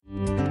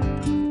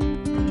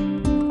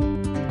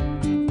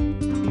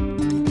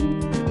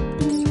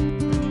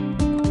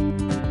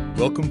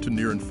Welcome to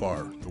Near and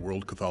Far, the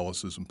World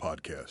Catholicism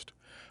Podcast.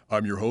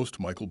 I'm your host,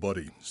 Michael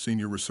Buddy,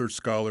 Senior Research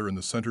Scholar in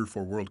the Center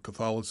for World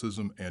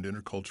Catholicism and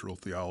Intercultural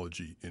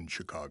Theology in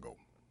Chicago.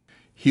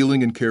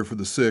 Healing and care for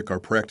the sick are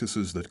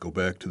practices that go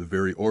back to the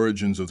very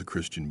origins of the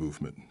Christian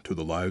movement, to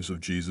the lives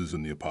of Jesus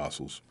and the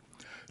apostles.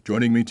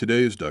 Joining me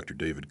today is Dr.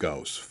 David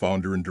Gauss,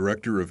 founder and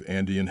director of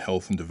Andean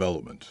Health and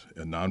Development,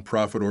 a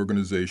nonprofit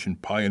organization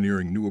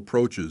pioneering new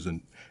approaches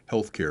in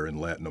healthcare in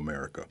Latin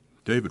America.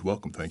 David,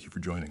 welcome. Thank you for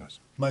joining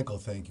us. Michael,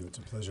 thank you. It's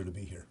a pleasure to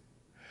be here.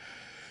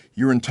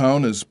 You're in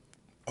town as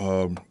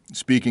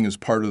speaking as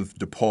part of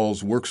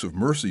DePaul's Works of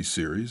Mercy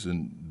series,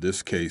 in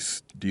this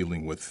case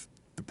dealing with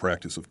the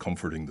practice of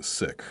comforting the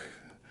sick.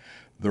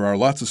 There are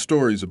lots of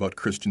stories about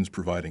Christians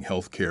providing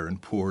health care in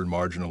poor and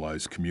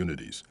marginalized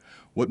communities.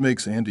 What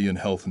makes Andean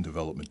Health and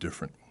Development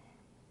different?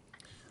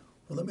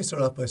 Well, let me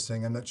start off by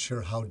saying I'm not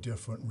sure how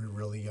different we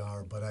really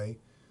are, but I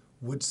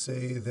would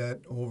say that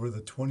over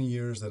the 20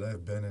 years that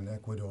I've been in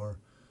Ecuador,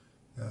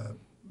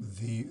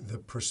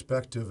 the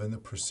perspective and the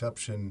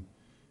perception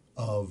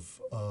of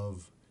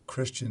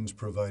Christians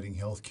providing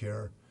health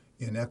care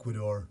in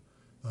Ecuador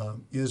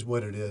is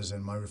what it is,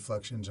 and my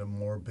reflections are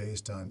more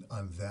based on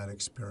that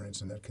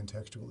experience and that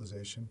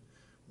contextualization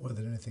more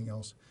than anything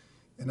else.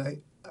 And I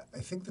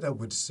think that I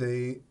would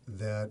say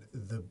that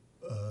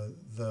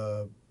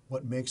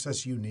what makes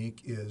us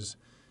unique is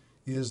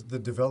the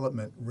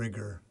development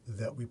rigor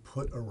that we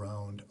put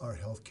around our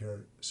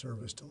healthcare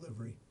service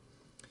delivery.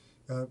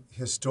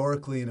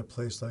 Historically, in a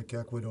place like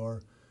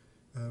Ecuador,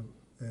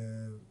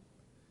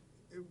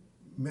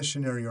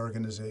 missionary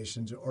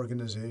organizations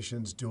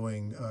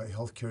doing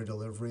healthcare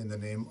delivery in the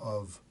name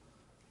of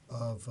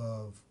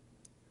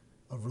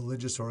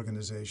religious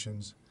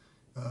organizations,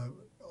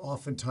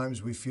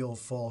 oftentimes we feel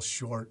fall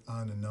short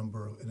in a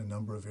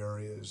number of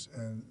areas,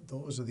 and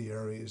those are the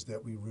areas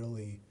that we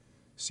really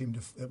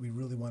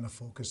want to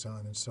focus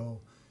on. And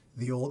so,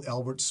 the old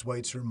Albert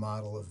Schweitzer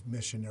model of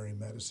missionary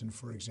medicine,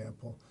 for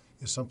example,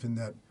 is something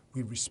that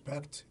we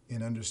respect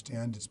and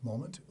understand its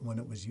moment when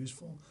it was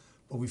useful,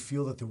 but we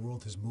feel that the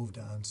world has moved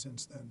on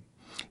since then.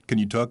 Can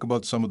you talk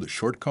about some of the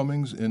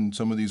shortcomings in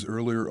some of these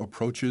earlier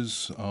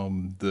approaches,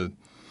 the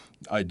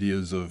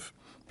ideas of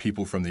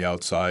people from the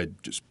outside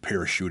just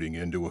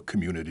parachuting into a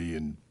community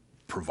and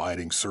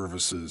providing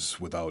services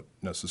without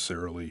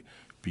necessarily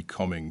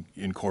becoming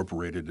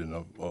incorporated in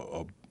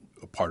a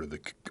part of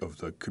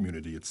the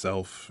community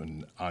itself,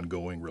 and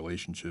ongoing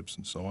relationships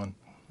and so on?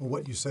 Well,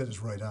 what you said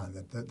is right on.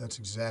 That's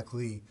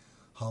exactly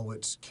how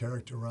it's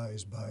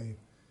characterized by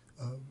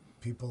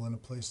people in a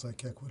place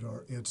like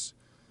Ecuador. It's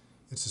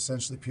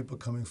essentially people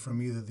coming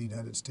from either the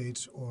United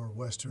States or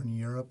Western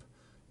Europe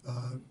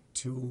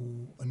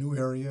to a new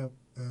area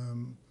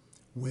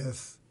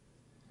with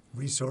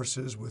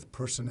resources, with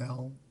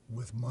personnel,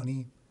 with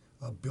money,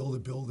 build a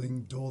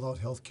building, dole out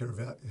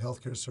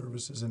healthcare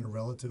services in a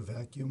relative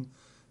vacuum,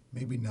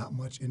 maybe not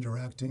much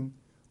interacting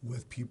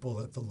with people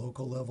at the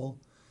local level,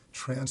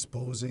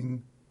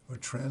 transposing or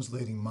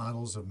translating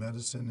models of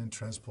medicine and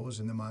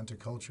transposing them onto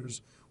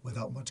cultures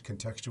without much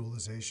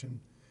contextualization.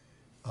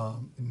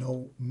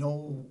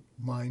 No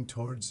mind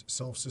towards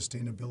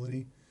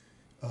self-sustainability,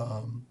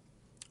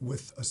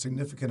 with a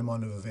significant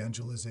amount of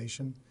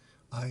evangelization.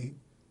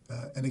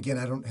 And again,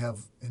 I don't have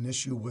an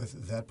issue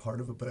with that part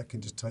of it, but I can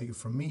just tell you,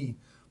 for me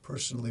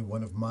personally,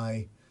 one of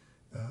my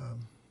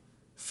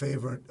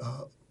favorite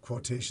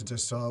quotations I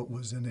saw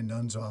was in a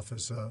nun's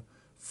office, a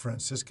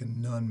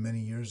Franciscan nun many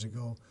years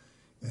ago,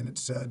 and it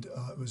said,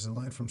 it was a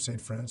line from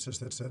St. Francis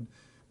that said,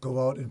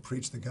 "Go out and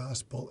preach the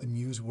gospel and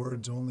use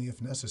words only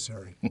if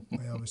necessary."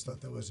 I always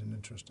thought that was an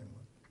interesting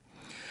one.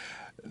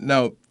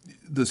 Now,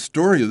 the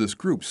story of this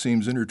group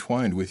seems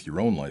intertwined with your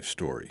own life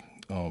story.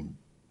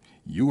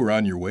 You were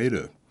on your way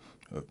to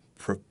a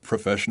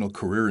professional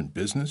career in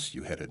business.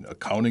 You had an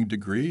accounting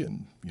degree,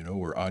 and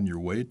were on your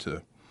way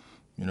to,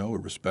 a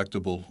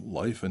respectable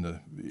life in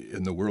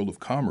the world of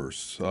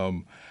commerce.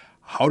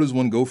 How does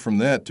one go from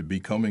that to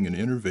becoming an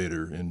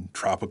innovator in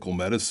tropical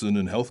medicine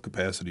and health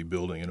capacity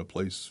building in a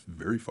place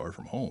very far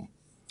from home?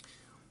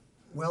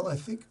 Well, I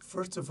think,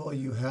 first of all,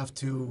 you have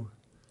to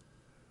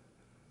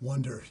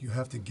wonder. You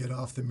have to get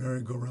off the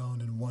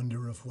merry-go-round and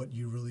wonder if what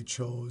you really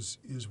chose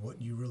is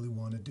what you really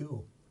want to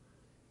do.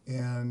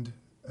 And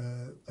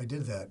I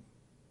did that.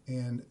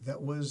 And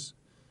that was,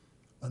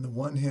 on the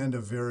one hand,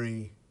 a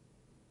very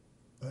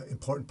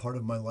important part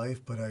of my life,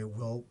 but I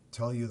will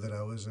tell you that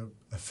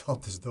I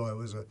felt as though I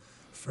was a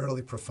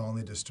fairly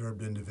profoundly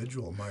disturbed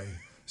individual my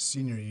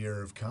senior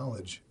year of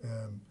college.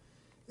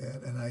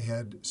 And I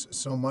had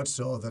so much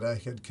so that I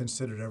had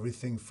considered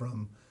everything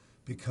from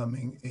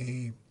becoming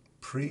a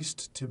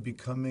priest to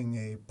becoming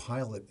a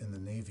pilot in the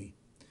Navy.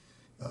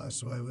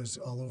 So I was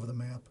all over the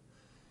map.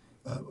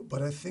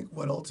 But I think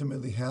what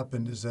ultimately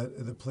happened is that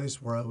at the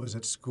place where I was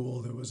at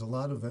school, there was a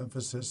lot of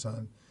emphasis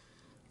on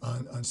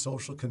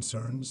social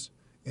concerns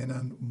and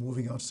on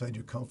moving outside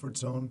your comfort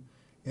zone.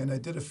 And I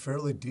did a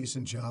fairly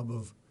decent job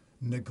of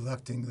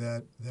neglecting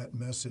that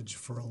message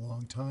for a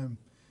long time.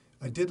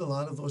 I did a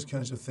lot of those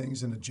kinds of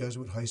things in a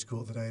Jesuit high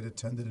school that I had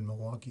attended in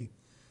Milwaukee,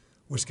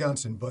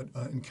 Wisconsin. But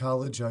in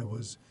college, I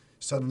was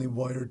suddenly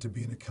wired to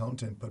be an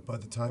accountant. But by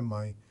the time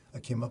I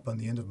came up on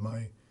the end of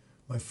my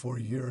 4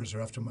 years,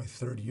 or after my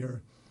third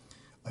year,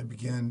 I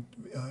began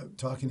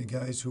talking to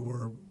guys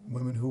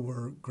women who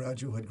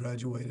had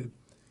graduated,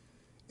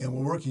 and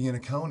were working in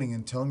accounting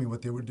and telling me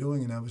what they were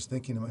doing. And I was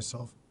thinking to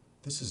myself,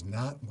 this is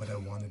not what I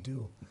want to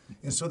do.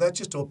 And so that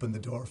just opened the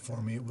door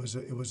for me. It was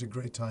a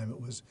great time.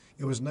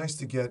 It was nice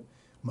to get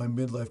my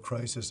midlife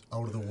crisis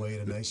out of the way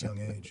at a nice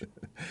young age.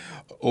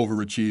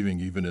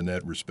 Overachieving even in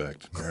that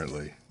respect,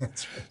 apparently.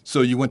 That's right.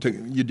 So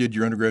you did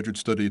your undergraduate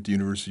study at the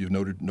University of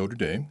Notre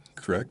Dame,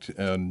 correct?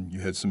 And you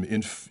had some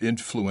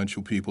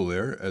influential people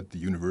there at the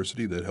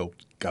university that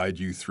helped guide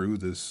you through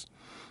this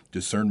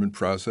discernment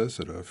process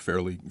at a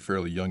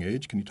fairly young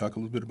age. Can you talk a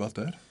little bit about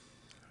that?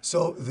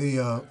 So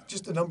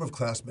just a number of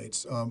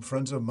classmates,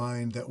 friends of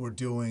mine that were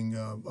doing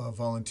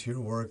volunteer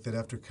work, that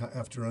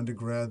after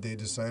undergrad they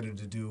decided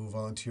to do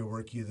volunteer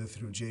work either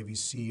through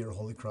JVC or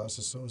Holy Cross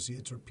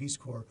Associates or Peace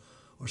Corps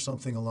or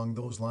something along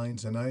those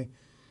lines. And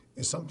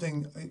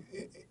something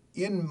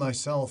in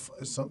myself,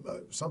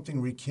 something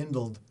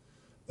rekindled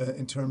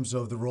in terms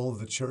of the role of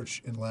the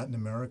church in Latin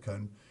America.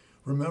 And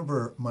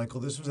remember, Michael,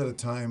 this was at a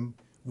time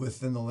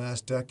within the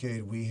last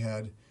decade we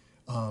had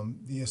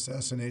the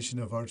assassination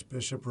of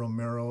Archbishop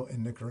Romero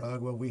in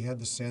Nicaragua. We had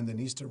the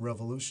Sandinista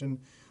Revolution.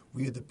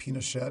 We had the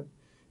Pinochet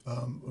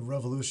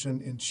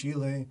Revolution in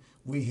Chile.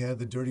 We had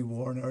the Dirty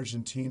War in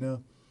Argentina.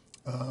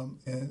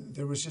 And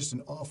there was just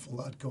an awful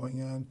lot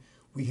going on.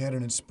 We had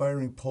an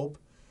inspiring pope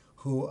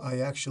who I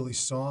actually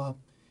saw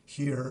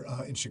here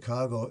in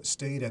Chicago,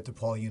 stayed at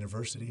DePaul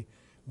University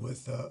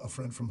with a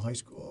friend from high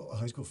school, a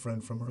high school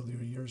friend from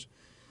earlier years.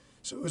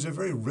 So it was a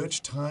very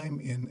rich time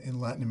in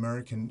Latin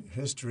American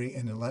history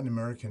and in Latin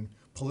American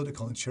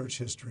political and church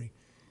history.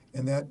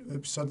 And that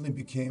suddenly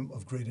became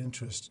of great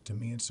interest to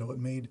me. And so it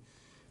made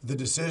the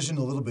decision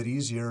a little bit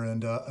easier.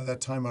 And at that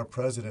time, our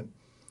president,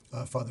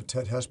 Father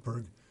Ted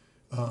Hesburgh,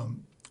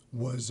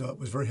 was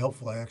very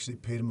helpful. I actually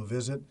paid him a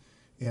visit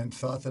and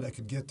thought that I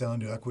could get down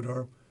to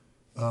Ecuador,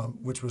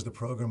 which was the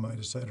program I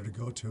decided to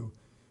go to,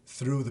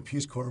 through the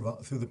Peace Corps.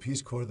 The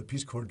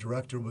Peace Corps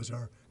director was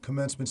our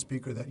commencement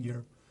speaker that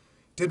year.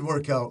 Didn't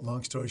work out,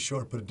 long story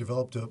short, but it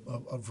developed a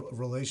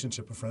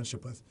relationship, a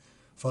friendship with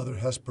Father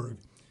Hesburgh,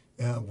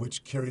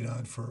 which carried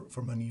on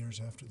for many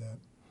years after that.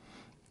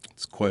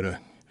 It's quite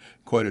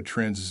a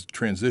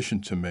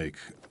transition to make.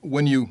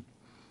 When you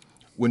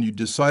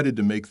decided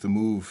to make the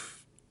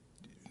move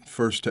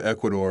first to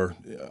Ecuador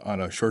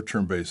on a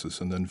short-term basis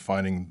and then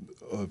finding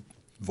a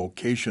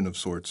vocation of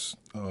sorts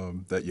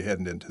that you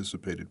hadn't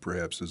anticipated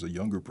perhaps as a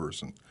younger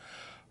person,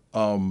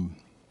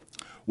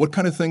 what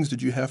kind of things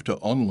did you have to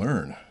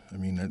unlearn? I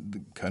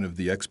mean, kind of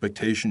the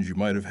expectations you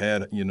might have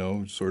had,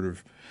 sort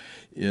of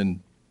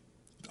in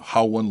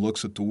how one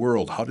looks at the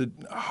world. How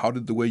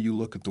did the way you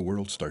look at the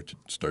world start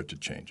to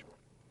change?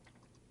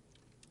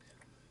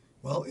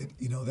 Well,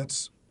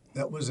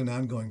 that was an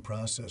ongoing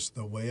process.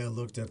 The way I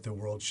looked at the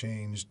world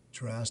changed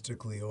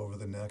drastically over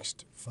the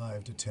next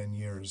 5 to 10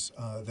 years.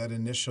 That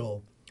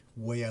initial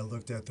way I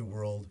looked at the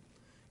world,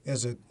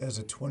 as a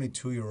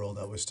 22-year-old,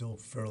 I was still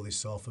fairly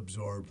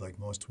self-absorbed, like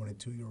most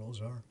 22-year-olds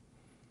are.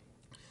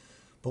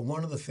 But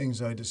one of the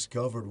things I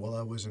discovered while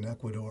I was in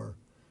Ecuador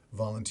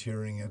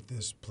volunteering at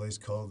this place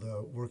called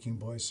the Working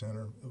Boys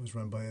Center, it was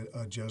run by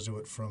a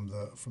Jesuit from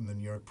the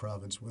New York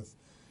province with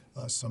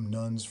some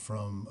nuns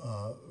from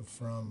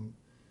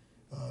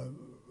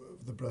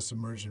the Blessed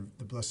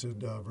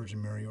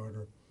Virgin Mary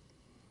Order,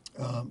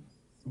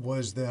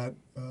 was that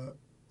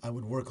I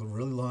would work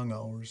really long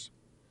hours,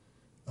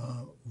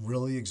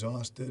 really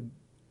exhausted,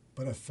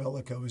 but I felt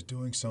like I was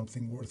doing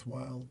something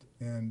worthwhile,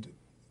 and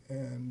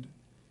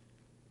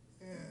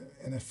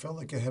I felt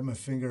like I had my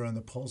finger on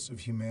the pulse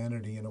of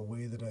humanity in a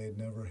way that I had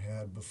never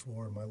had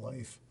before in my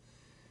life.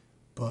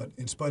 But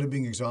in spite of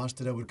being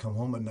exhausted, I would come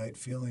home at night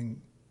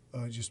feeling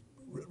just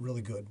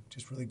really good.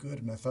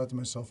 And I thought to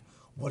myself,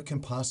 what can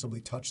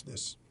possibly touch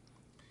this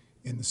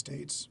in the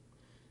States?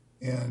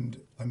 And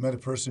I met a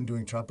person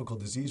doing tropical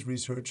disease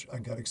research. I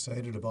got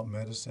excited about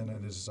medicine. I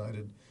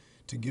decided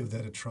to give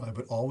that a try,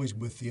 but always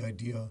with the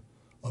idea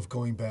of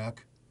going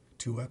back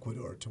to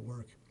Ecuador to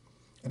work.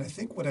 And I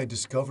think what I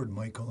discovered,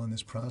 Michael, in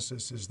this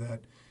process is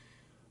that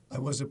I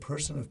was a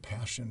person of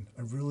passion.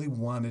 I really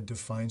wanted to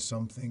find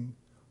something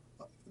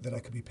that I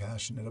could be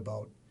passionate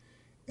about.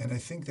 And I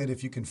think that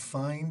if you can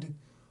find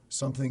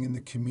something in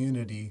the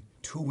community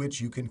to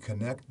which you can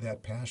connect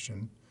that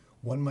passion,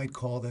 one might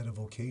call that a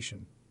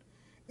vocation.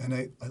 And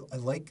I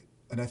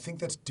think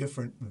that's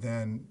different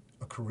than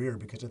a career,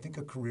 because I think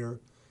a career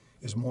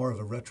is more of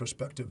a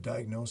retrospective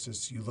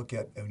diagnosis. You look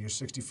at when you're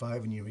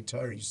 65 and you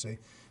retire, you say,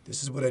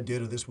 this is what I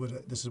did, or this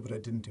is what I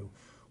didn't do.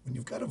 When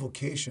you've got a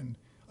vocation,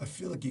 I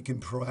feel like you can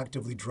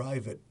proactively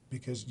drive it,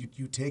 because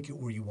you take it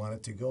where you want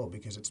it to go,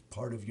 because it's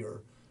part of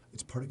your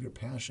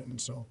passion.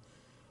 And so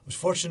I was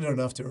fortunate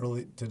enough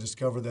to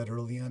discover that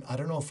early on. I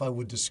don't know if I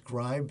would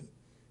describe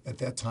at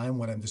that time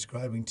what I'm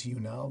describing to you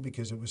now,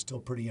 because it was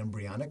still pretty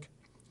embryonic,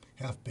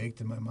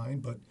 half-baked in my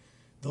mind, but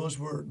those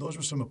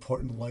were some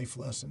important life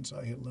lessons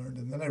I had learned.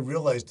 And then I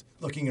realized,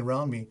 looking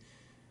around me,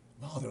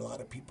 wow, there are a lot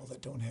of people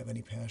that don't have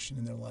any passion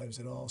in their lives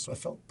at all. So I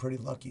felt pretty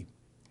lucky.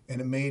 And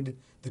it made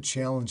the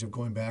challenge of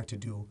going back to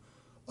do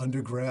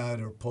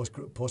undergrad or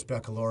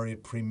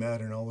post-baccalaureate,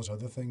 pre-med, and all those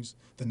other things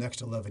the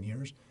next 11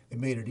 years, it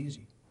made it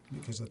easy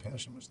because the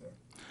passion was there.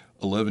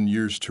 11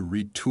 years to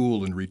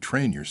retool and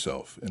retrain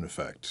yourself, in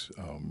effect,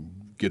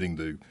 getting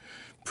the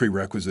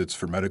prerequisites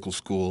for medical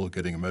school,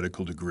 getting a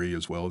medical degree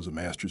as well as a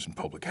master's in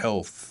public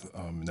health.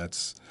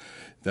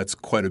 That's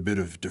quite a bit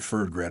of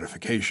deferred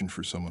gratification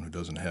for someone who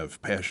doesn't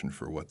have passion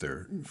for what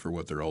their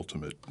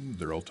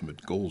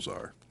ultimate goals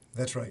are.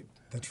 That's right.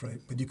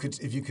 But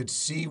if you could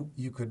see,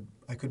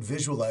 I could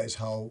visualize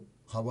how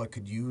I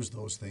could use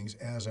those things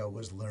as I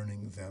was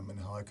learning them and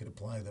how I could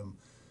apply them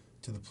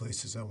to the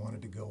places I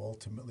wanted to go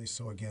ultimately.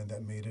 So again,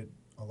 that made it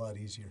a lot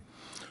easier.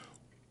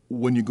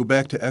 When you go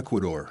back to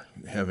Ecuador,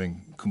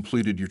 having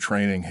completed your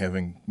training,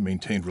 having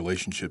maintained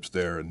relationships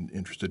there and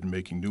interested in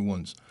making new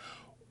ones,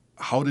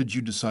 how did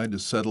you decide to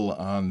settle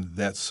on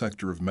that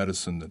sector of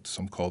medicine that's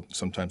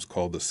sometimes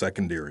called the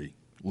secondary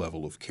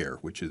level of care,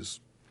 which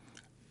is,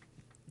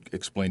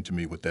 explain to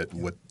me what that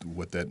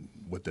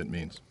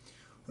means?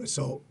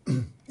 So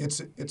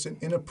it's an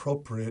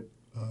inappropriate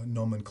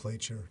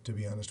nomenclature, to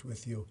be honest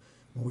with you.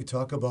 When we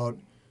talk about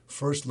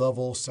first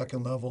level,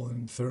 second level,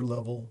 and third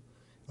level,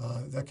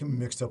 that can be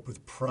mixed up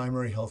with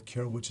primary health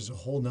care, which is a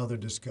whole nother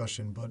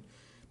discussion. But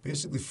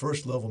basically,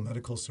 first level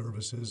medical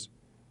services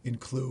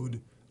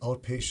include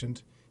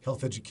outpatient,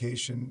 health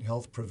education,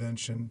 health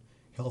prevention,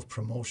 health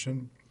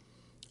promotion,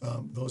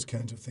 those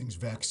kinds of things,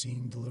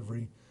 vaccine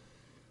delivery.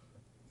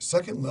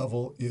 Second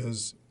level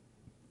is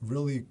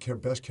really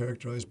best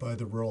characterized by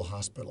the rural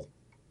hospital.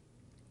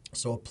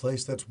 So a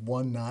place that's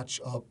one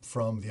notch up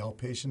from the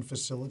outpatient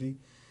facility,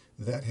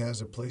 that has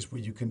a place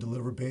where you can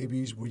deliver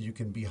babies, where you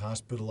can be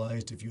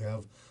hospitalized if you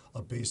have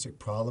a basic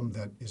problem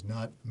that is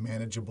not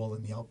manageable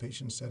in the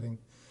outpatient setting.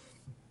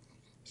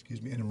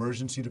 An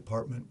emergency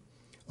department,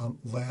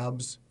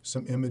 labs,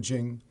 some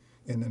imaging,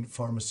 and then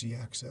pharmacy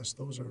access.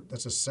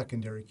 That's a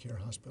secondary care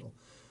hospital.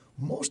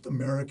 Most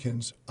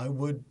Americans, I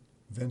would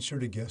venture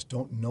to guess,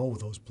 don't know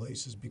those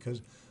places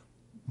because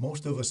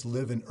most of us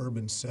live in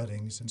urban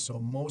settings, and so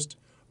most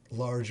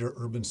larger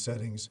urban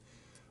settings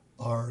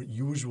are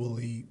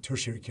usually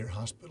tertiary care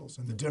hospitals.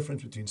 And the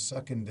difference between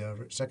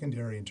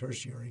secondary and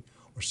tertiary,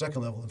 or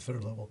second level and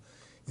third level,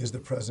 is the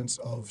presence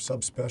of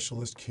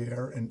subspecialist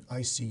care and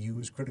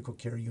ICUs, critical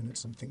care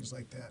units, and things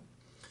like that.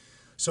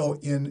 So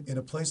in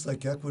a place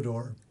like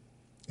Ecuador,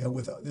 and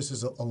this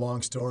is a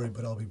long story,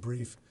 but I'll be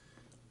brief,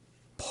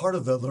 part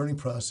of the learning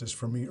process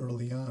for me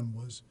early on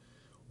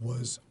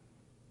was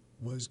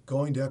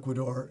going to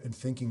Ecuador and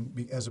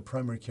thinking as a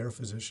primary care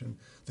physician,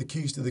 the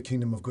keys to the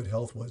kingdom of good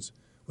health was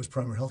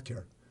primary health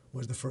care,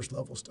 was the first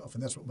level stuff.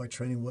 And that's what my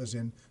training was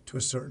in to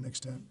a certain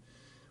extent.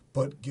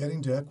 But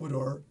getting to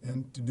Ecuador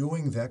and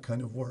doing that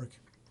kind of work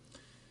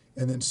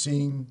and then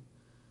seeing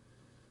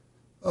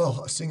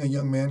a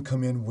young man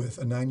come in with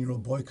a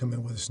 9-year-old boy come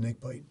in with a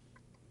snake bite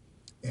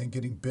and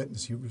getting bitten.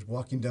 He was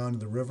walking down to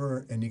the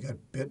river and he got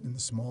bit in the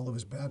small of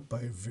his back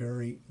by a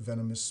very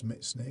venomous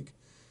snake.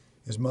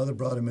 His mother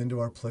brought him into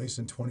our place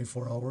in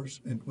 24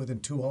 hours, and within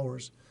 2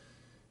 hours,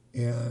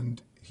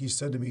 and he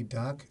said to me,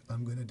 "Doc,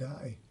 I'm going to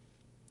die."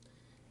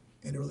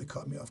 And it really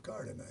caught me off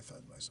guard, and I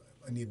thought to myself,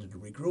 I needed to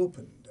regroup,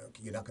 and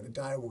okay, you're not going to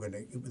die.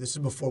 This is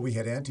before we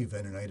had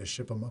antivenin, and I had to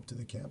ship him up to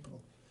the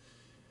Capitol.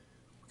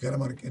 We got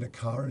him in a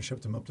car and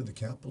shipped him up to the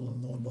Capitol,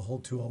 and lo and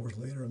behold, 2 hours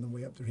later, on the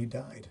way up there, he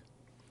died.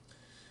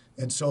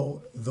 And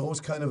so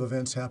those kind of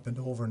events happened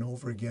over and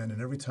over again,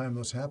 and every time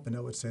those happened, I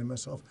would say to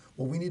myself,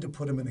 well, we need to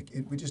put him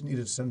we just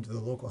needed to send him to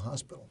the local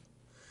hospital.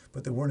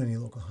 But there weren't any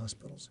local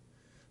hospitals.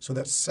 So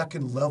that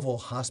second level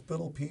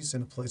hospital piece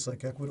in a place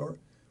like Ecuador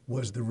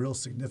was the real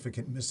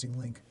significant missing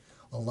link.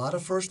 A lot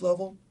of first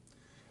level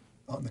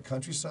out in the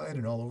countryside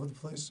and all over the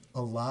place,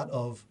 not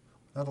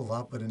a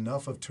lot, but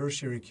enough of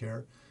tertiary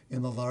care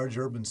in the large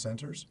urban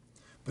centers.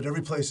 But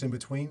every place in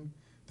between,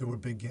 there were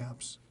big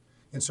gaps.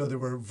 And so there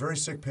were very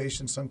sick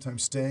patients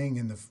sometimes staying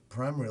in the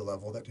primary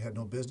level that had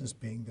no business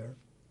being there.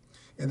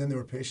 And then there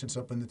were patients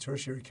up in the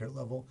tertiary care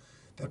level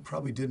that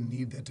probably didn't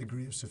need that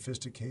degree of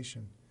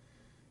sophistication.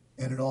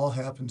 And it all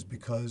happens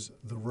because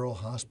the rural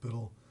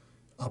hospital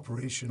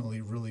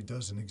operationally really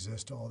doesn't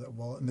exist all that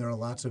well. And there are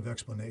lots of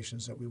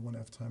explanations that we won't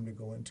have time to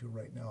go into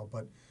right now.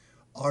 But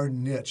our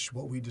niche,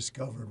 what we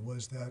discovered,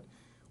 was that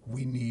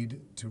we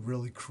need to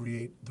really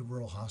create the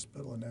rural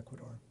hospital in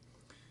Ecuador.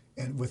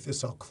 And with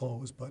this, I'll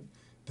close. But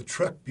the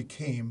trek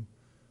became,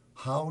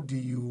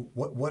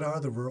 what are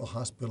the rural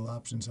hospital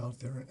options out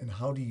there, and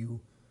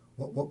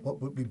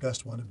what would we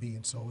best want to be?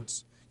 And so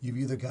you've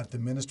either got the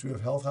Ministry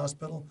of Health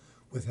hospital,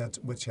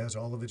 which has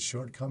all of its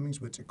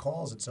shortcomings, which it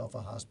calls itself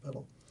a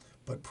hospital,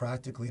 but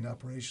practically and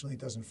operationally it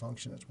doesn't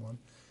function as one.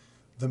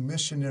 The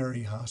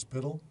missionary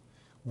hospital,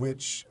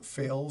 which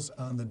fails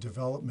on the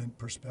development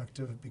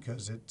perspective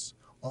because it's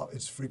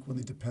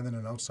frequently dependent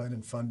on outside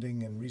and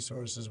funding and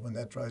resources. When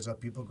that dries up,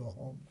 people go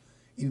home.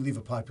 you leave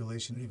a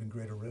population at even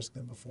greater risk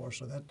than before.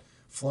 So that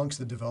flunks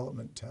the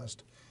development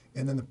test.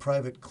 And then the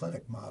private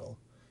clinic model.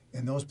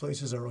 And those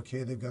places are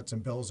okay. They've got some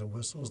bells and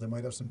whistles. They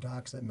might have some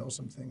docs that know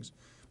some things,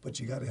 but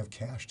you got to have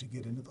cash to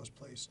get into those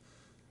places.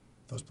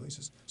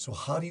 So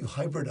how do you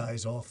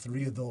hybridize all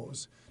three of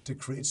those to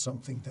create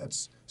something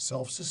that's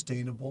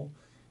self-sustainable,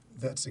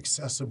 that's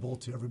accessible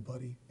to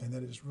everybody, and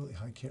that is really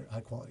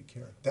high quality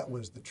care? That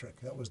was the trick.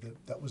 That was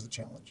the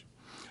challenge.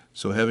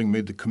 So having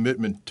made the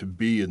commitment to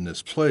be in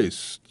this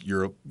place,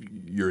 you're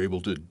able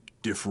to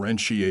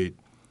differentiate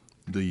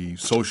the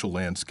social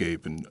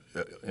landscape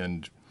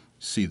and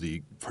see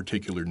the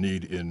particular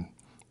need in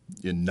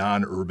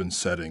non-urban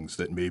settings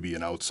that maybe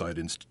an outside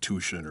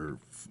institution or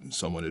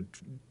someone at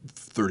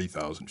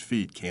 30,000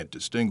 feet can't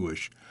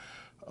distinguish,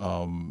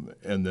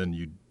 and then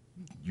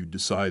you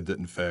decide that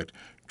in fact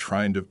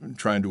trying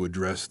to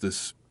address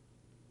this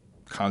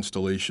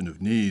constellation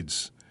of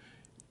needs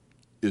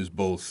is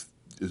both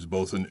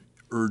an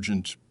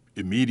urgent,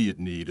 immediate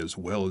need as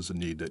well as a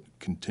need that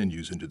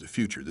continues into the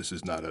future. This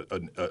is not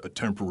a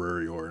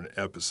temporary or an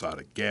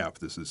episodic gap.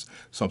 This is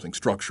something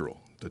structural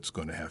that's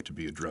going to have to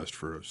be addressed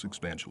for a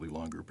substantially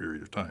longer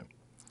period of time.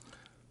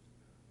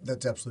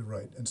 That's absolutely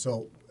right. And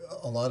so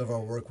a lot of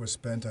our work was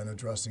spent on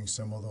addressing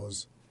some of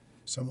those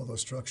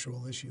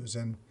structural issues.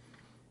 And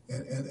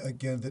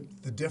again,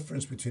 the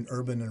difference between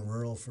urban and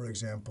rural, for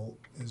example,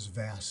 is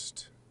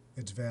vast.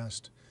 It's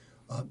vast.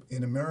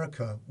 In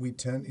America,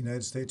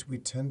 United States, we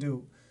tend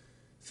to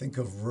think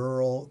of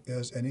rural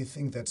as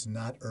anything that's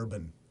not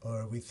urban,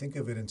 or we think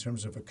of it in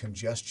terms of a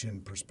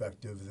congestion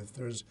perspective. If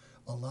there's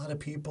a lot of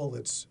people,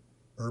 it's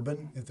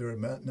urban. If there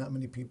are not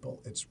many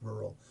people, it's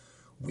rural.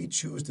 We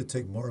choose to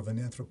take more of an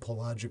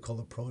anthropological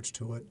approach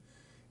to it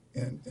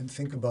and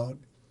think about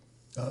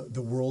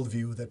the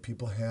worldview that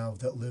people have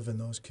that live in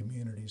those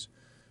communities,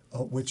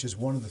 which is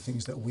one of the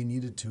things that we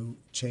needed to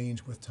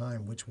change with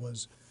time, which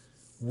was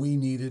we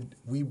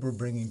were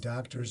bringing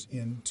doctors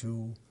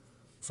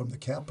from the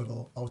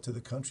capital out to the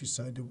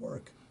countryside to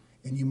work.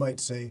 And you might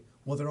say,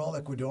 well, they're all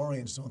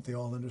Ecuadorians, don't they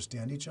all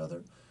understand each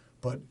other?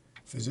 But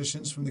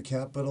physicians from the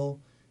capital,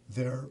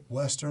 they're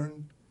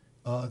Western,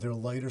 they're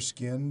lighter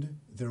skinned,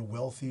 they're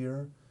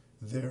wealthier,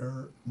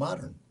 they're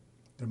modern.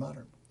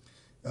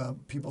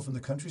 People from the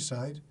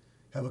countryside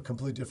have a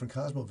completely different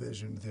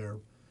cosmovision.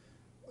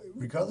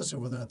 Regardless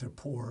of whether or not they're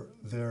poor,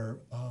 they're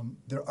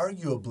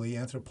arguably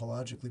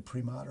anthropologically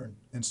pre-modern.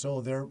 And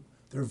so their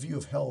view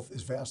of health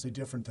is vastly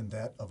different than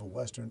that of a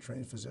Western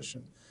trained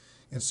physician.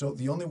 And so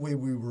the only way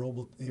we were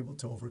able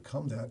to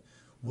overcome that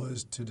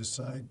was to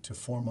decide to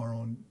form our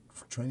own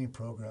training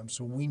program.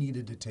 So we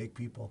needed to take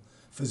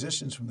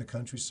physicians from the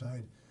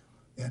countryside,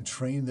 and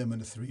train them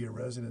in a 3-year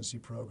residency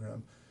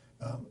program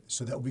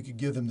so that we could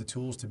give them the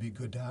tools to be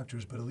good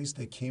doctors, but at least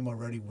they came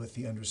already with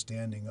the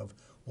understanding of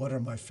what are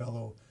my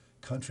fellow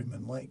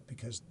countrymen like,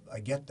 because I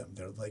get them.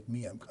 They're like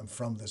me. I'm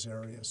from this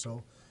area.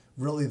 So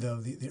really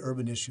the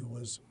urban issue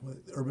the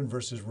urban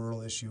versus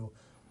rural issue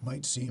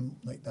might seem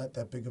like not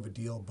that big of a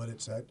deal, but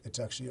it's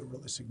actually a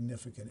really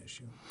significant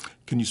issue.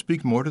 Can you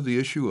speak more to the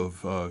issue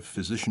of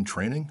physician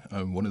training?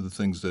 One of the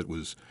things that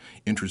was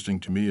interesting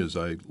to me as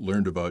I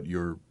learned about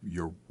your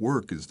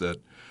work is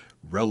that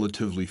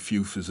relatively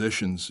few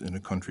physicians in a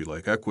country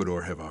like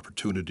Ecuador have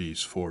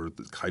opportunities for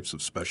the types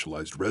of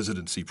specialized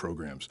residency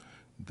programs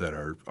that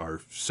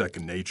are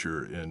second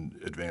nature in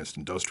advanced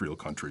industrial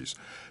countries.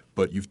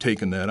 But you've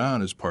taken that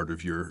on as part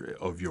of your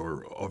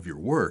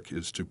work,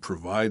 is to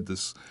provide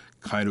this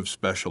kind of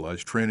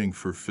specialized training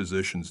for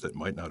physicians that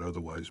might not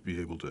otherwise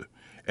be able to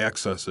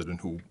access it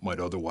and who might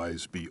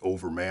otherwise be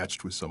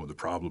overmatched with some of the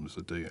problems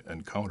that they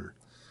encounter.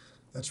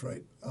 That's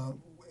right.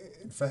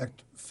 In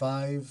fact,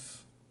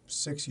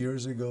 5-6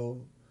 years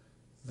ago,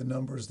 the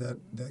numbers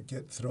that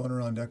get thrown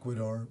around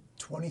Ecuador,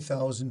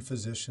 20,000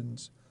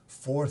 physicians,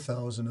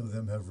 4,000 of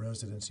them have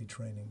residency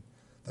training.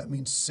 That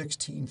means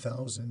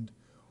 16,000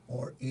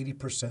 or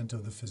 80%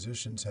 of the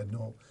physicians had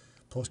no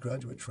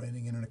postgraduate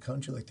training. And in a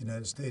country like the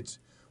United States,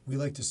 we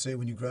like to say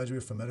when you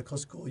graduate from medical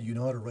school, you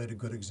know how to write a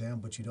good exam,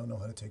 but you don't know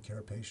how to take care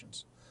of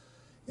patients.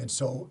 And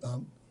so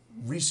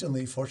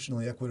recently,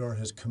 fortunately, Ecuador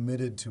has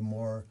committed to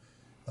more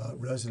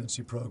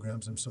residency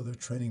programs, and so they're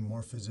training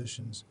more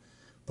physicians.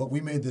 But we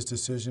made this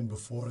decision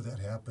before that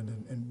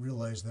happened and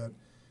realized that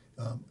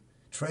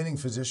training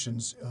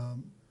physicians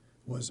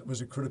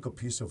was a critical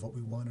piece of what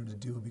we wanted to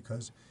do,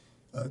 because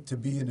to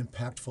be an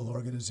impactful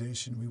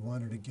organization, we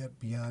wanted to get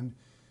beyond,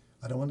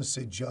 I don't want to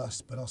say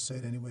just, but I'll say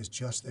it anyways,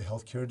 just the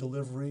healthcare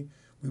delivery.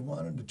 We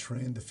wanted to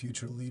train the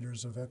future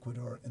leaders of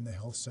Ecuador in the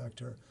health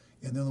sector,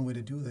 and the only way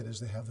to do that is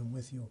to have them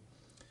with you.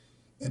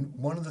 And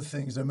one of the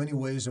things, there are many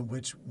ways in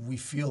which we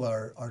feel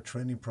our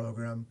training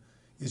program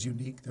is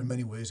unique. There are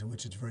many ways in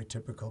which it's very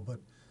typical, but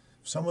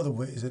some of the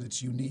ways that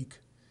it's unique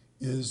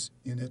is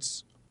in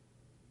its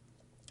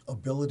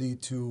ability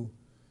to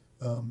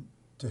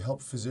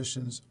help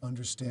physicians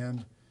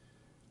understand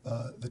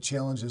the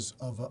challenges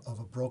of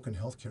a broken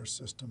healthcare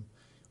system.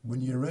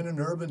 When you're in an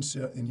urban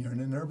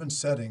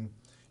setting,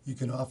 you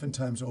can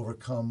oftentimes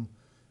overcome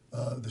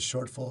the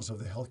shortfalls of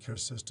the healthcare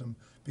system,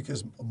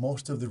 because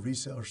most of the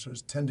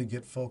resources tend to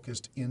get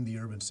focused in the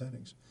urban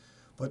settings.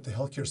 But the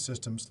healthcare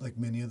systems, like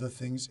many other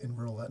things in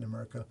rural Latin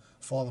America,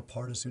 fall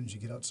apart as soon as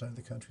you get outside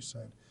the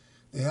countryside.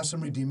 They have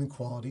some redeeming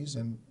qualities,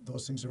 and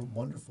those things are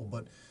wonderful,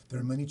 but there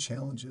are many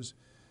challenges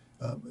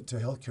to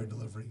healthcare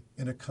delivery.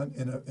 In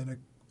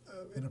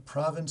a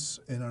province,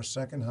 in our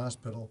second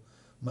hospital,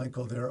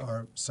 Michael, there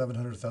are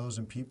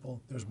 700,000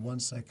 people. There's one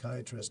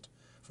psychiatrist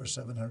for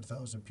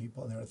 700,000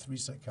 people, and there are 3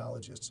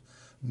 psychologists.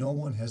 No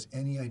one has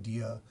any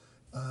idea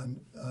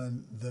on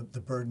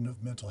the burden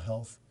of mental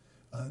health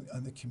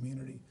on the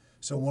community.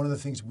 So one of the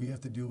things we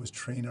have to do is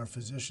train our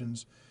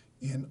physicians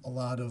in a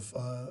lot of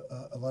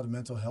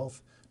mental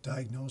health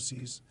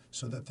diagnoses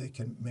so that they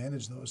can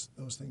manage those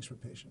things for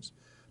patients.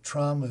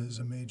 Trauma is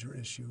a major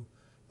issue.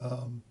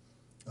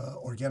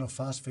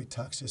 Organophosphate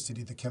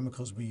toxicity, the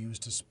chemicals we use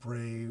to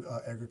spray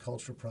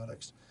agricultural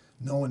products.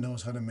 No one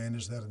knows how to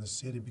manage that in the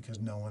city because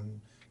no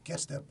one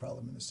gets that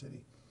problem in the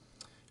city.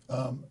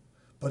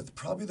 But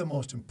probably the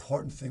most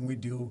important thing we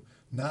do,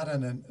 not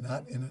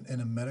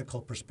in a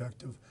medical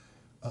perspective,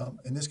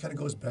 and this kind of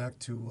goes back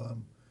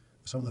to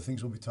some of the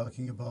things we'll be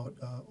talking about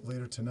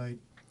later tonight,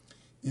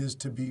 is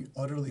to be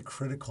utterly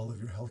critical of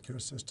your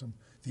healthcare system.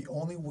 The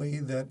only way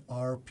that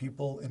our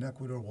people in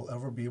Ecuador will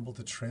ever be able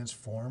to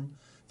transform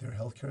their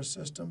healthcare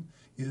system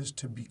is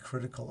to be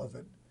critical of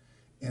it.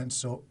 And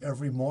so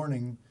every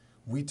morning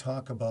we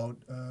talk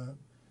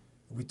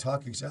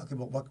exactly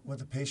about what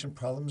the patient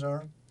problems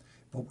are,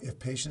 but if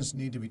patients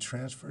need to be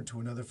transferred to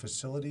another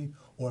facility,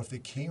 or if they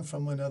came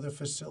from another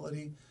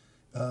facility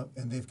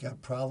and they've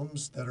got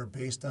problems that are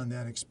based on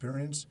that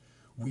experience,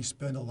 we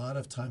spend a lot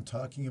of time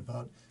talking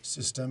about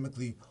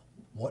systemically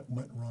what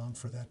went wrong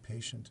for that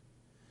patient.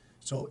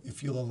 So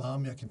if you'll allow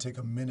me, I can take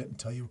a minute and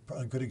tell you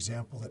a good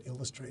example that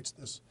illustrates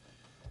this.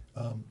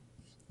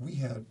 We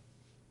had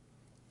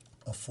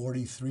a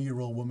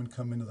 43-year-old woman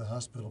come into the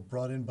hospital,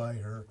 brought in by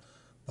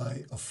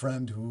a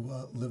friend who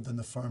lived on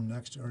the farm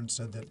next to her, and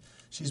said that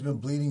she's been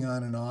bleeding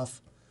on and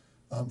off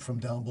from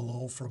down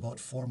below for about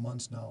 4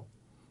 months now.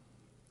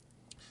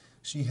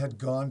 She had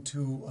gone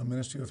to a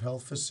Ministry of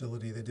Health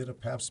facility. They did a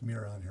pap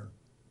smear on her,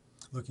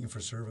 looking for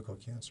cervical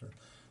cancer.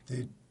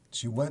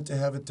 She went to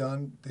have it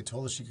done. They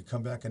told her she could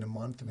come back in a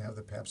month and have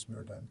the pap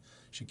smear done.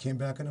 She came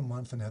back in a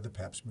month and had the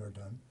pap smear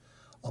done.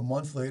 A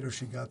month later,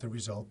 she got the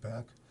result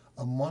back.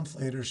 A month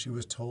later, she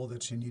was told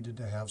that she needed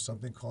to have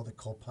something called a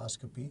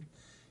colposcopy.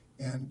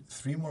 And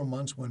 3 more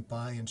months went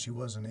by and she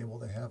wasn't able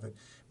to have it.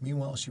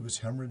 Meanwhile, she was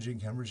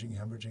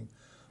hemorrhaging.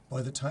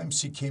 By the time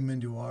she came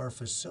into our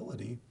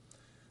facility,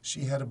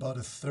 she had about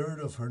a third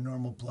of her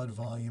normal blood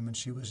volume, and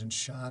she was in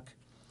shock.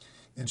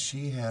 And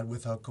she had,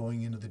 without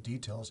going into the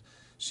details,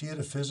 she had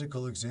a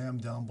physical exam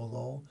down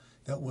below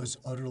that was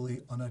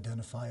utterly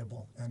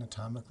unidentifiable.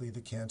 Anatomically,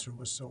 the cancer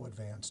was so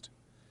advanced.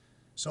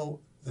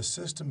 So the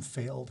system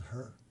failed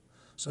her.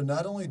 So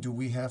not only do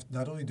we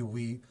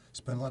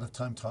spend a lot of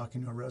time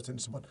talking to our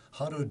residents about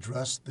how to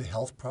address the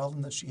health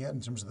problem that she had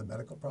in terms of the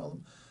medical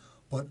problem,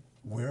 but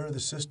where the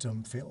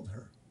system failed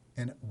her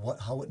and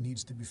how it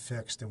needs to be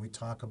fixed. And we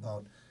talk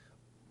about,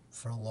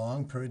 for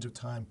long periods of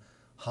time,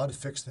 how to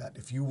fix that.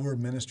 If you were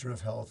Minister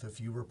of Health,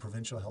 if you were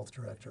Provincial Health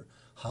Director,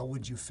 how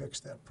would you fix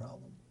that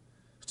problem?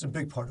 It's a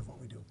big part of what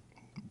we do.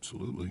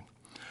 Absolutely.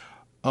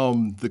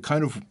 The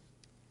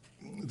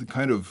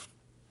kind of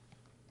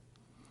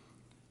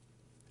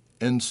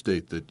end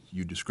state that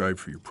you describe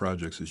for your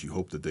projects is you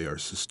hope that they are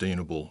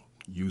sustainable,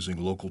 using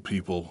local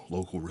people,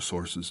 local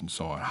resources, and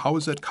so on. How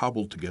is that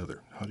cobbled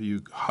together? How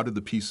do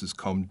the pieces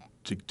come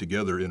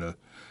together in a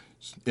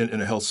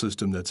health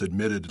system that's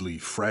admittedly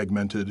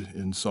fragmented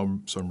in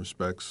some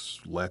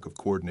respects, lack of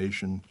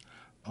coordination?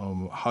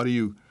 How have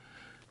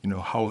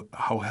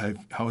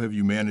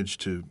you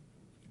managed to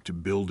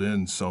build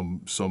in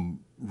some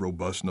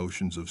robust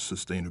notions of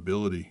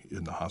sustainability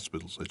in the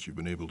hospitals that you've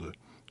been able to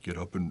get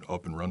up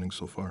and running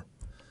so far?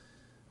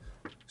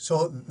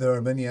 So there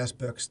are many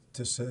aspects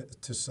to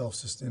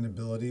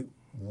self-sustainability.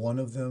 One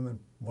of them, and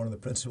one of the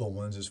principal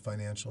ones, is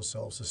financial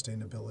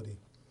self-sustainability.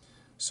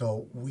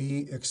 So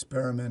we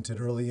experimented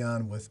early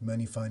on with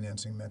many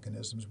financing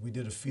mechanisms. We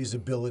did a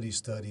feasibility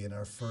study in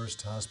our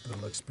first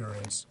hospital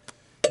experience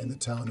in the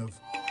town of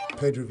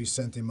Pedro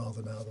Vicente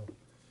Maldonado.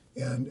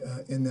 And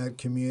in that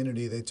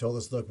community, they told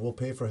us, look, we'll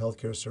pay for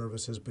healthcare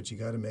services, but you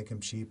got to make them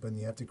cheap, and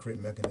you have to create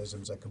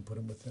mechanisms that can put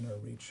them within our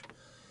reach.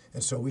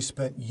 And so we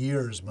spent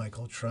years,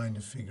 Michael, trying to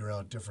figure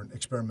out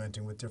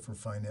experimenting with different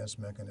finance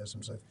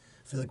mechanisms. I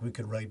feel like we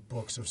could write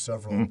books of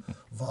several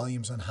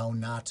volumes on how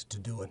not to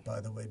do it,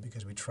 by the way,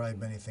 because we tried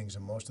many things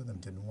and most of them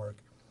didn't work.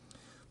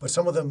 But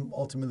some of them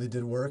ultimately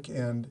did work,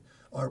 and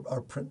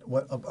our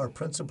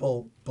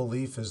principal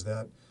belief is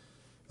that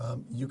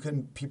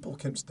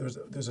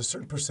there's a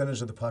certain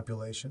percentage of the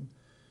population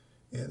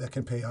that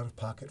can pay out of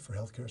pocket for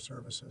healthcare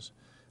services.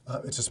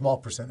 It's a small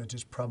percentage.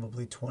 It's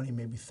probably 20,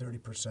 maybe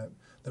 30%.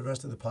 The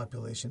rest of the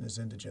population is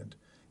indigent,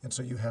 and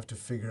so you have to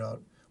figure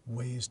out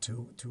ways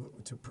to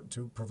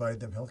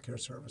provide them healthcare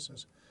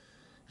services.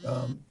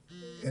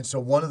 And so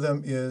one of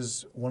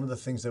the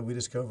things that we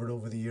discovered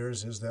over the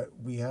years is that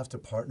we have to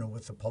partner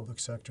with the public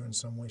sector in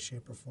some way,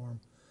 shape, or form.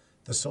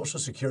 The Social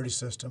Security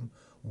system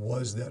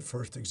was that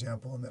first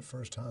example in that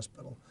first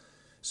hospital.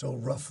 So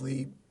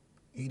roughly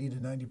 80 to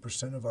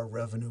 90% of our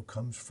revenue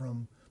comes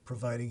from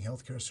providing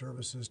healthcare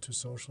services to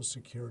Social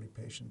Security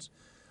patients.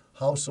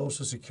 How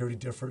Social Security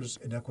differs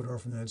in Ecuador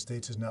from the United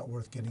States is not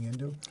worth getting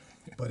into,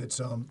 but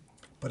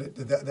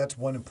that's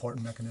one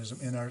important mechanism.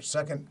 In our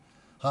second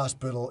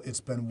hospital,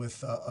 it's been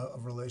with a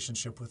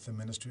relationship with the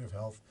Ministry of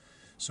Health.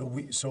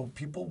 So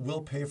people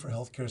will pay for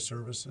healthcare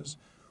services.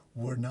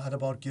 We're not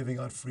about giving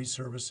out free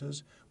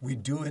services. We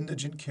do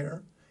indigent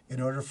care.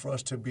 In order for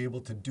us to be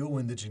able to do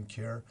indigent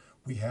care,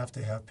 we have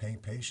to have paying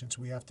patients.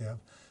 We have to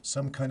have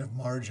some kind of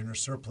margin or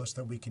surplus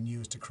that we can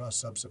use to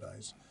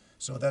cross-subsidize.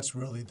 So that's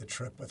really the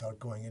trick without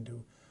going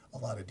into a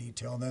lot of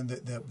detail. And then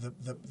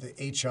the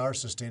HR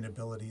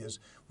sustainability is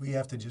we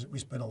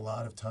spend a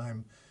lot of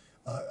time,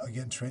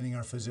 again, training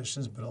our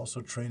physicians, but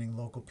also training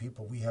local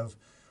people. We have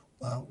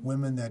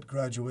women that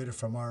graduated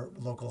from our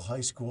local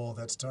high school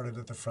that started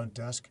at the front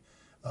desk.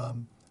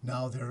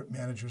 Now they're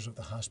managers of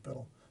the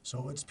hospital.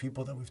 So it's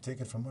people that we've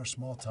taken from our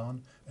small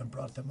town and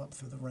brought them up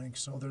through the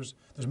ranks. So there's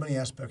many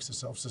aspects to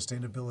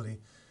self-sustainability,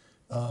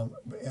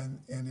 and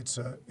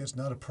it's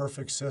not a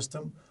perfect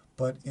system,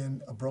 but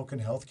in a broken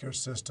healthcare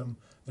system,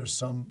 there's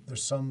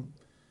some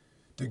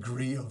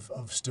degree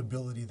of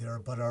stability there.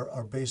 But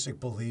our basic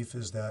belief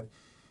is that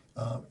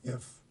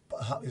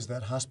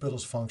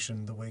hospitals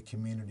function the way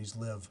communities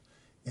live.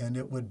 And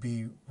it would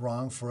be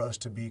wrong for us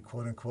to be,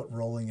 quote unquote,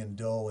 rolling in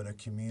dough in a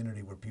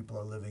community where people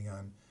are living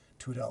on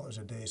 $2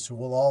 a day. So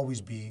we'll always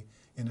be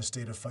in a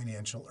state of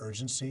financial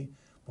urgency,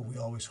 but we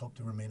always hope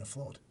to remain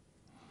afloat.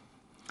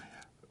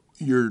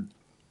 Your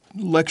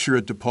lecture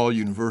at DePaul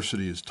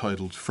University is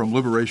titled From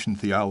Liberation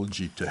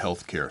Theology to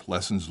Healthcare,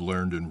 Lessons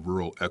Learned in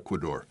Rural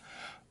Ecuador.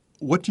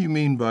 What do you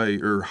mean by,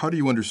 or how do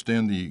you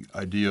understand the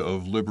idea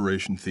of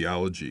liberation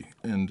theology,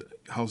 and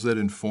how's that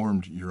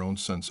informed your own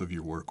sense of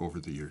your work over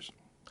the years?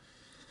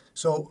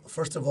 So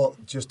first of all,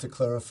 just to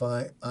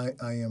clarify, I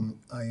am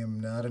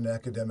not an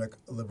academic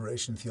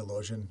liberation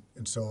theologian,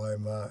 and so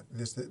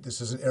this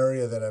is an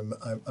area that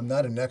I'm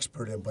not an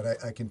expert in, but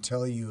I can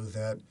tell you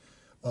that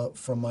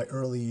from my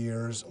early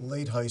years,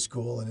 late high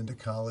school and into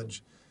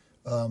college,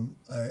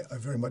 I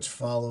very much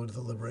followed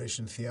the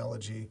liberation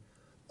theology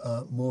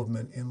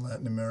movement in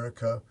Latin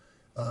America.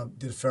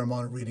 Did a fair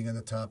amount of reading on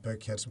the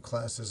topic, had some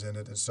classes in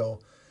it, and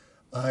so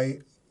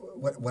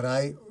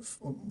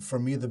for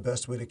me, the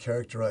best way to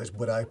characterize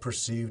what I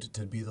perceived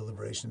to be the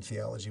liberation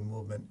theology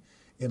movement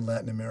in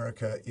Latin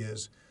America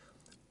is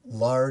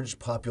large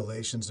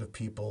populations of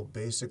people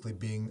basically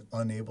being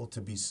unable to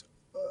be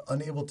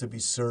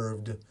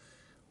served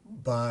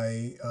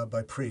by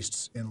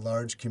priests in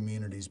large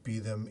communities, be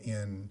them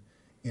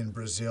in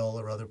Brazil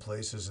or other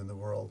places in the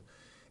world.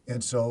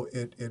 And so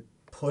it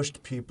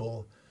pushed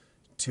people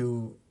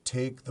to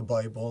take the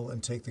Bible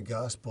and take the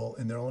gospel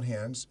in their own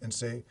hands and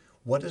say,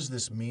 what does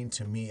this mean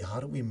to me?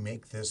 How do we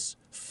make this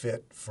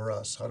fit for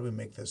us? How do we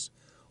make this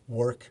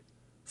work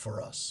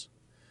for us?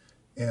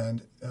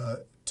 And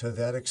to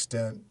that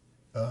extent,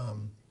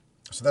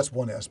 so that's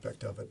one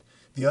aspect of it.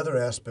 The other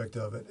aspect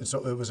of it, and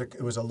so it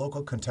was a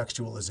local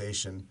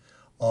contextualization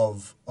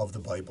of the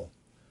Bible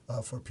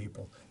for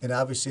people. And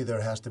obviously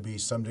there has to be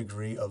some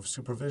degree of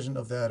supervision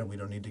of that, and we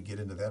don't need to get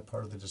into that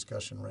part of the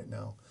discussion right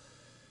now.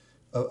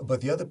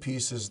 But the other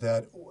piece is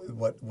that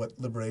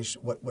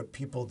what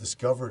people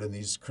discovered in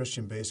these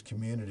Christian-based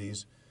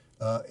communities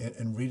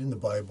and reading the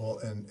Bible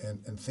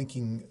and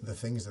thinking the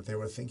things that they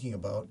were thinking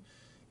about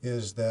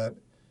is that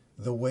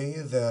the way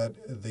that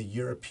the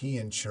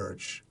European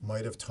church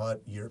might have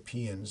taught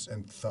Europeans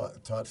and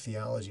taught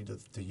theology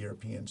to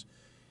Europeans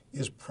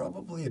is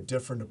probably a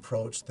different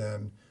approach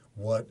than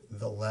what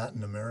the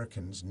Latin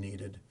Americans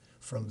needed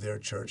from their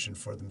church and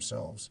for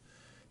themselves.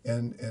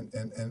 And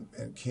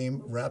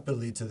came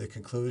rapidly to the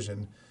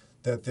conclusion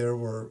that there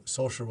were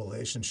social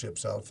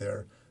relationships out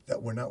there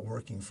that were not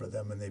working for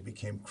them, and they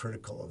became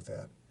critical of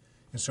that.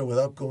 And so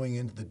without going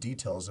into the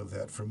details of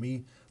that, for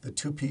me, the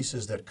two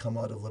pieces that come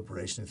out of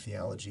liberation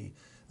theology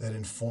that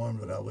informed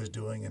what I was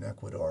doing in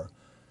Ecuador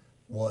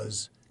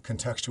was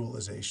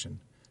contextualization.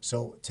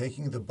 So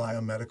taking the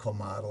biomedical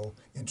model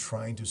and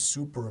trying to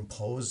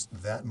superimpose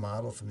that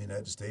model from the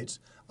United States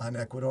on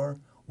Ecuador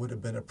would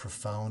have been a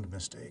profound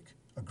mistake.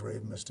 A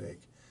grave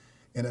mistake,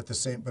 and at the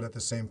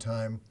same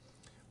time,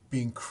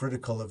 being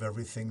critical of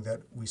everything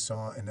that we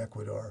saw in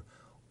Ecuador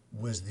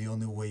was the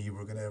only way you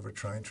were going to ever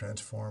try and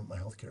transform a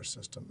healthcare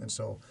system. And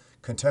so,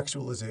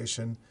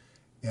 contextualization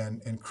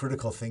and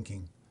critical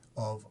thinking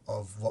of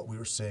what we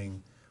were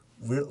seeing,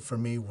 for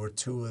me, were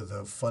two of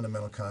the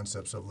fundamental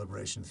concepts of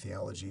liberation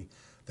theology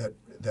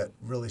that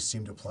really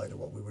seemed to apply to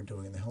what we were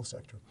doing in the health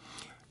sector.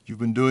 You've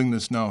been doing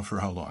this now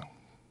for how long?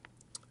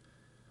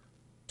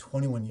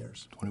 21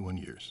 years. 21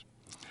 years.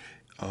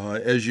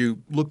 As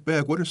you look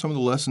back, what are some of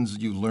the lessons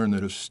that you learned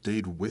that have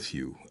stayed with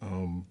you?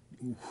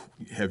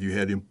 Have you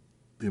had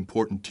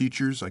important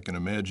teachers? I can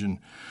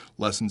imagine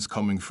lessons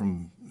coming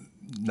from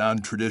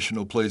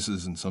non-traditional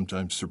places and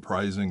sometimes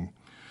surprising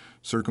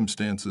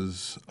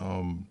circumstances.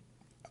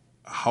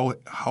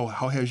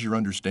 How has your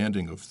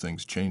understanding of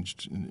things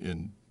changed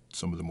in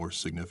some of the more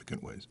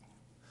significant ways?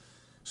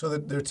 So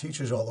there are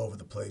teachers all over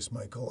the place,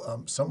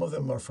 Michael. Some of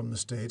them are from the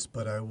States,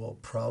 but I will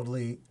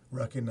proudly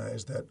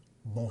recognize that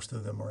most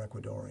of them are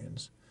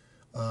Ecuadorians.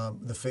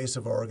 The face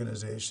of our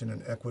organization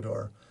in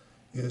Ecuador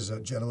is a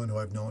gentleman who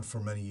I've known for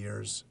many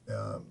years.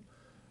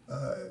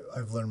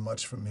 I've learned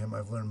much from him.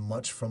 I've learned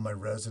much from my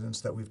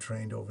residents that we've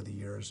trained over the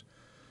years.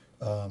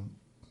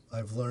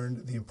 I've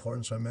learned the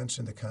importance, I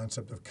mentioned the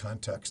concept of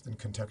context and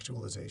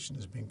contextualization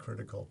as being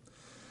critical.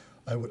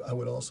 I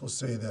would also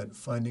say that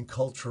finding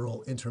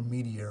cultural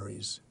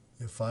intermediaries,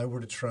 if I were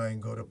to try and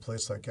go to a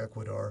place like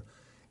Ecuador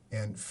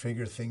and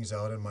figure things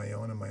out in my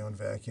own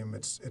vacuum,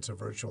 it's a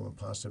virtual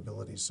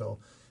impossibility. So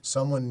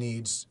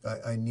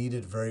I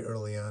needed very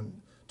early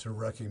on to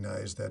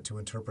recognize that to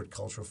interpret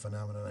cultural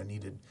phenomena, I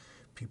needed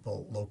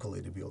people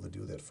locally to be able to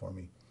do that for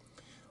me.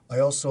 I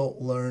also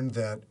learned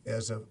that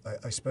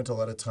I spent a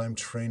lot of time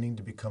training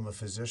to become a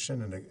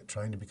physician and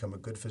trying to become a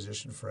good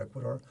physician for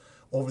Ecuador.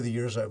 Over the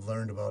years, I've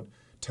learned about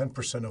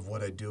 10% of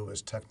what I do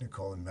is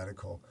technical and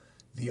medical.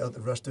 The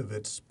rest of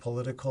it's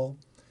political,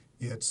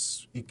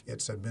 it's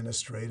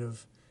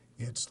administrative,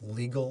 it's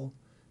legal,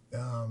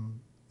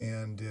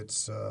 and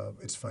it's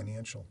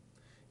financial.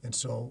 And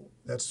so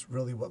that's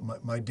really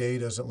what my day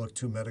doesn't look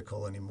too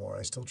medical anymore.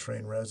 I still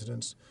train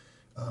residents,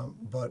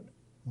 but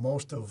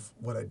most of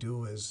what I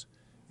do is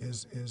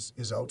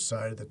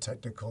outside of the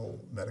technical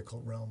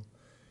medical realm.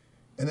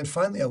 And then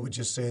finally, I would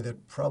just say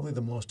that probably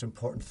the most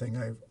important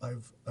thing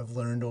I've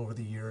learned over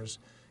the years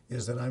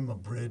is that I'm a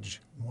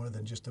bridge more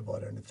than just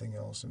about anything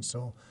else. And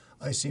so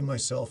I see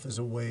myself as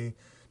a way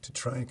to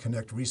try and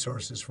connect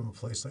resources from a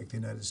place like the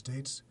United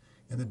States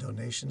and the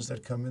donations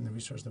that come in, the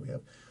resources that we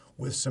have,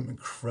 with some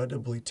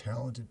incredibly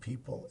talented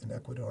people in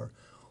Ecuador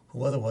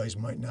who otherwise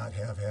might not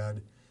have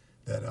had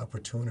that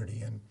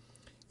opportunity. And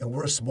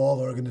we're a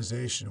small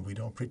organization. We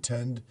don't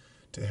pretend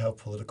to have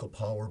political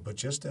power, but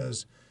just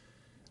as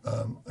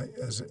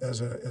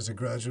a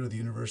graduate of the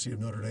University of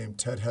Notre Dame,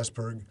 Ted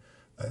Hesburgh,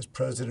 as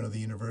president of the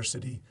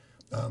university,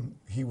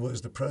 he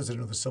was the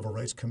president of the Civil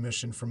Rights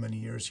Commission for many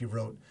years. He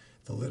wrote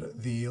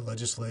the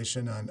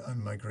legislation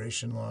on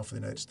migration law for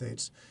the United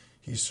States.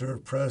 He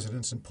served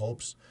presidents and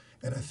popes,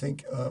 and I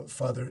think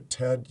Father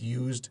Ted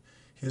used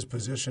his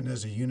position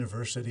as a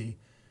university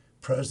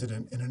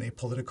president and in a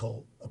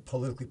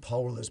politically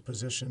powerless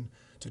position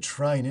to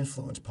try and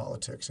influence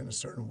politics in a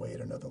certain way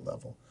at another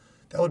level.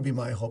 That would be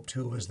my hope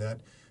too, is that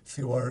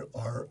through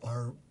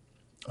our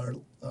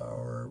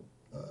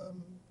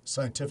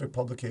scientific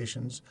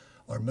publications,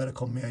 our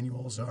medical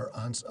manuals, our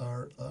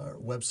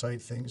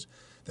website things,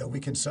 that we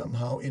can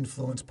somehow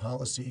influence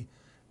policy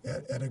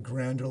at a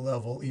grander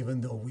level, even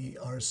though we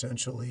are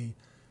essentially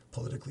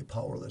politically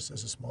powerless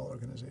as a small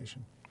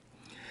organization.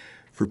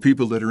 For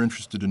people that are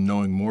interested in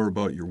knowing more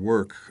about your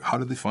work, how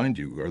do they find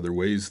you? Are there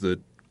ways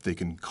that they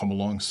can come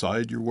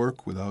alongside your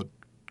work without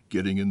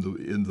getting in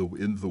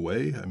the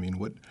way? I mean,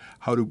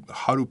 how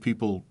do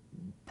people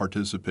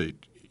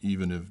participate,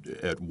 even if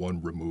at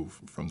one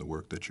remove from the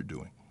work that you're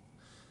doing?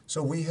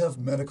 So we have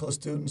medical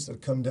students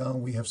that come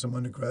down. We have some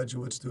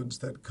undergraduate students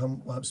that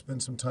come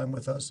spend some time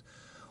with us.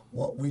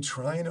 What we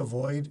try and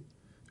avoid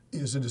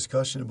is a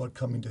discussion about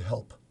coming to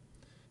help.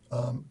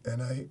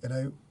 And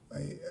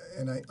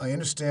I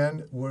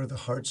understand where the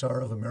hearts are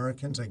of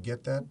Americans. I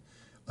get that.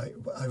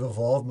 I've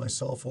evolved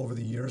myself over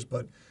the years,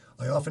 but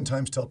I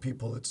oftentimes tell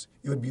people it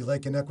would be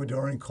like an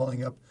Ecuadorian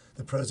calling up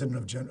the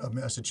president of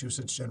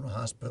Massachusetts General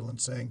Hospital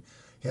and saying,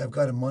 "Hey, I've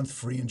got a month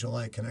free in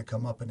July. Can I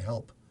come up and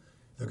help?"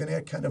 They're going to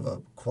get kind of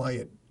a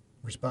quiet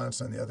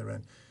response on the other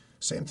end.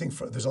 Same thing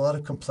there's a lot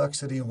of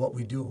complexity in what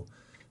we do.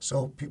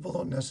 So people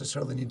don't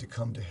necessarily need to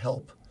come to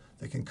help.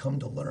 They can come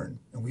to learn,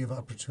 and we have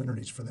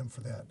opportunities for them for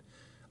that.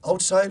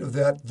 Outside of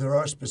that, there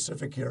are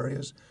specific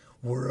areas.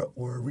 We're a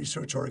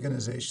research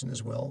organization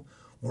as well.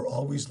 We're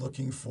always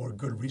looking for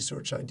good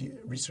research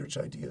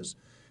ideas,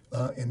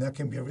 and that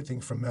can be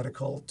everything from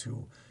medical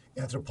to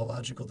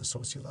anthropological to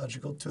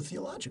sociological to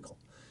theological.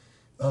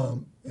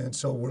 And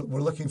so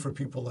we're looking for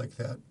people like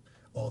that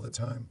all the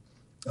time.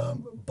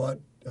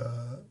 But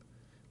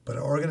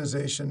our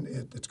organization,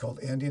 it's called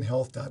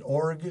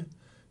AndeanHealth.org.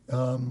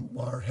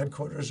 Our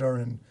headquarters are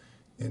in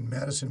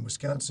Madison,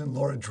 Wisconsin.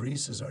 Laura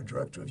Dries is our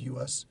director of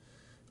U.S.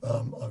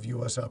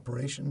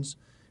 operations.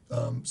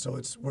 So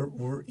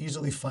we're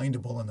easily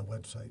findable on the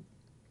website.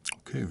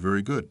 Okay,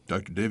 very good.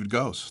 Dr. David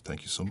Gauss,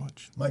 thank you so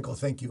much. Michael,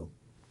 thank you.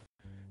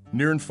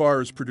 Near and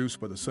Far is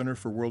produced by the Center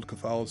for World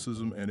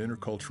Catholicism and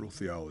Intercultural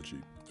Theology,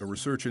 a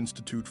research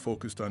institute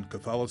focused on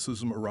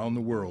Catholicism around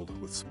the world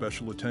with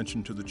special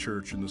attention to the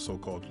Church in the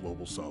so-called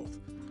Global South.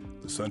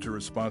 The center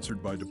is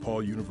sponsored by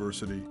DePaul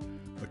University,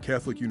 a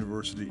Catholic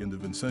university in the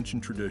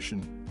Vincentian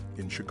tradition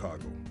in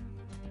Chicago.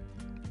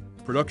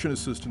 Production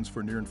assistance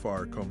for Near and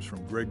Far comes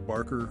from Greg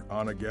Barker,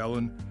 Anna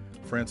Gallen,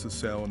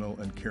 Francis Salino,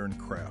 and Karen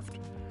Kraft.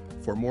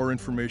 For more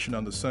information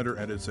on the center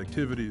and its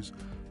activities,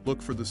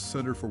 Look for the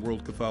Center for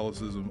World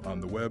Catholicism on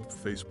the web,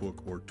 Facebook,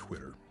 or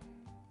Twitter.